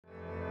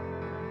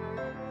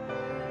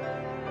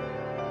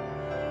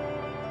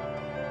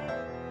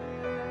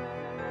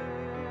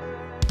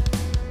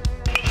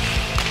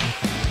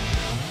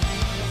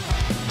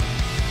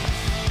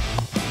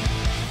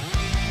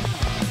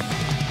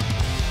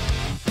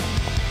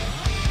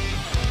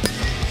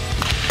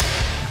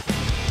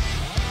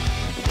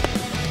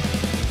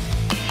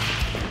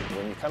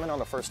on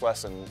the first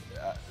lesson,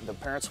 the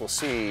parents will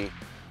see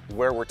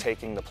where we're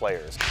taking the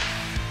players.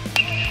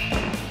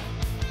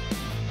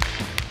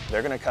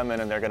 They're going to come in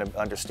and they're going to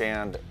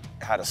understand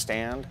how to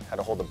stand, how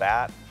to hold the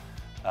bat,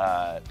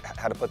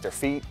 how to put their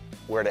feet,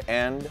 where to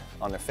end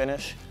on the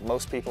finish.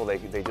 Most people,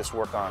 they just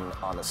work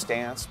on the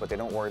stance, but they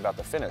don't worry about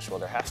the finish. Well,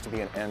 there has to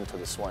be an end to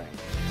the swing.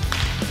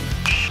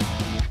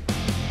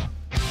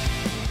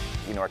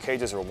 You know, our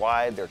cages are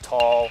wide, they're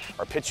tall.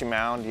 Our pitching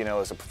mound, you know,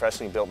 is a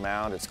professionally built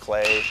mound. It's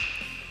clay,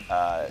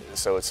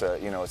 so it's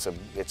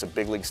a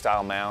big league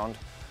style mound.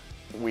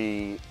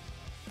 We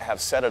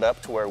have set it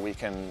up to where we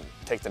can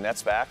take the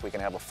nets back. We can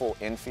have a full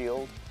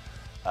infield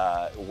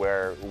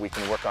where we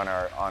can work on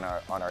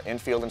our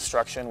infield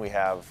instruction. We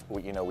have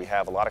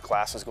a lot of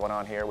classes going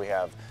on here. We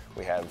have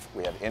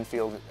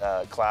infield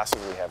classes.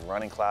 We have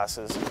running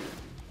classes.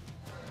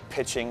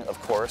 Pitching,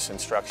 of course,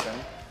 instruction.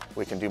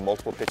 We can do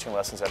multiple pitching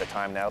lessons at a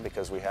time now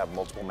because we have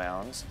multiple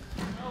mounds.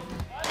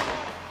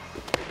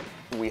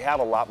 We have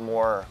a lot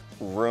more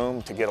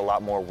room to get a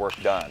lot more work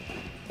done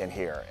in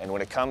here. And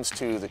when it comes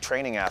to the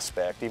training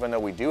aspect, even though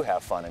we do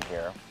have fun in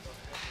here,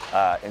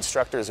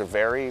 instructors are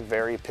very,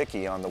 very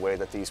picky on the way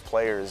that these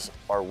players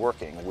are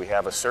working. We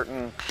have a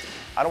certain,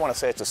 I don't want to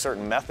say it's a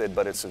certain method,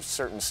 but it's a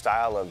certain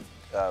style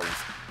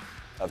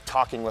of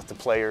talking with the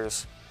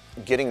players,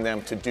 getting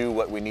them to do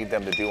what we need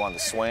them to do on the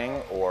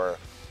swing or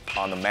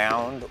on the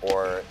mound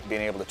or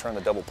being able to turn the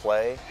double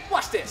play.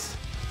 Watch this.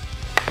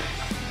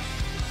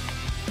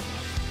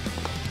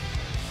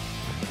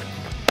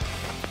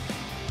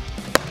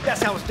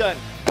 That's how it's done.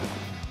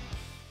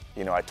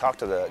 You know, I talk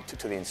to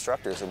the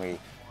instructors and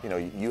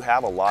you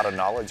have a lot of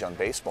knowledge on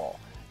baseball.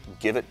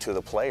 Give it to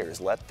the players.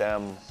 Let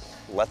them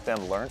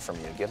learn from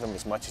you. Give them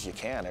as much as you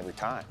can every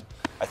time.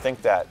 I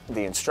think that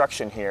the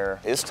instruction here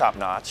is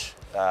top-notch,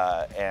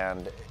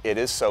 and it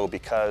is so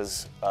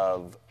because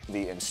of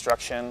the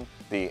instruction,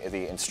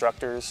 the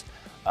instructors,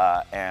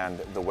 and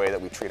the way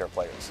that we treat our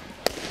players.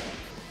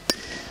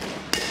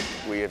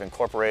 We have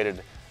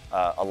incorporated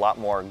a lot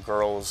more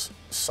girls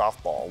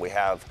softball. We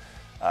have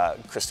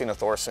Christina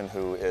Thorson,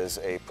 who is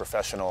a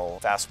professional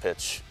fast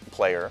pitch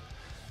player,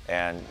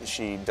 and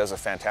she does a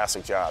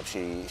fantastic job.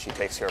 She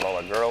takes care of all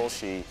our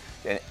girls.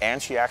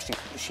 And she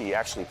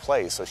actually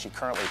plays. So she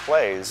currently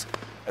plays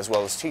as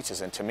well as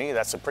teaches. And to me,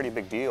 that's a pretty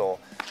big deal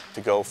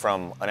to go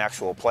from an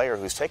actual player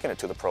who's taken it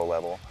to the pro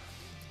level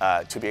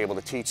to be able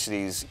to teach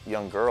these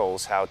young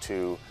girls how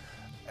to,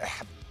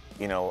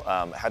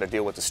 how to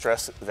deal with the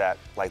stress that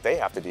they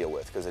have to deal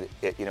with, because it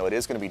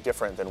is going to be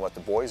different than what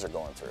the boys are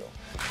going through.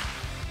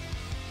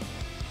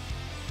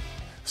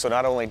 So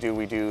not only do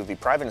we do the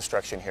private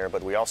instruction here,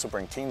 but we also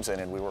bring teams in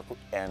and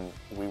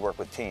we work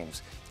with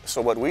teams. So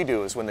what we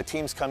do is when the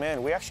teams come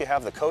in, we actually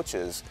have the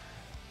coaches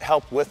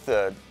help with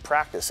the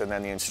practice, and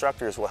then the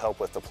instructors will help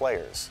with the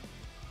players.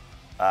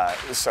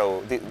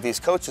 So these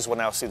coaches will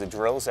now see the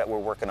drills that we're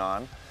working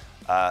on.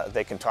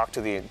 They can talk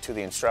to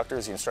the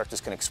instructors. The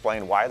instructors can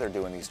explain why they're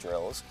doing these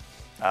drills.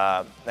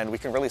 And we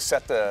can really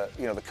set the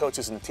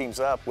coaches and the teams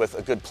up with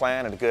a good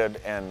plan and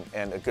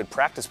a good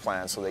practice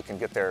plan, so they can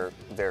get their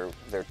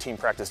team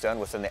practice done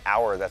within the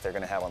hour that they're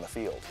going to have on the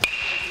field.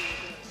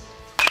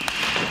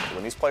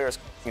 When these players,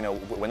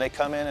 when they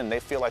come in and they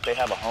feel like they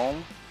have a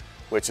home,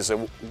 which is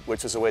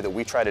a way that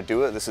we try to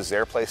do it. This is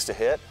their place to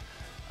hit.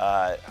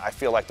 I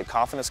feel like the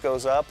confidence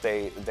goes up.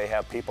 They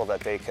have people that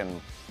they can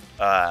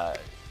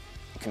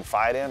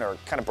confide in or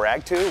kind of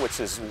brag to, which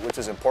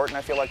is important.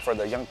 I feel like for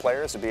the young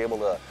players to be able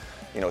to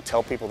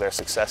tell people their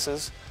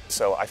successes.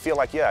 So I feel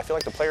like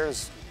the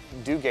players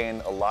do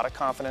gain a lot of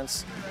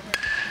confidence.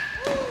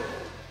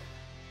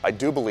 I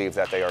do believe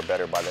that they are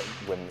better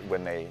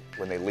when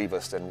they leave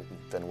us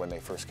than when they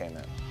first came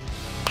in.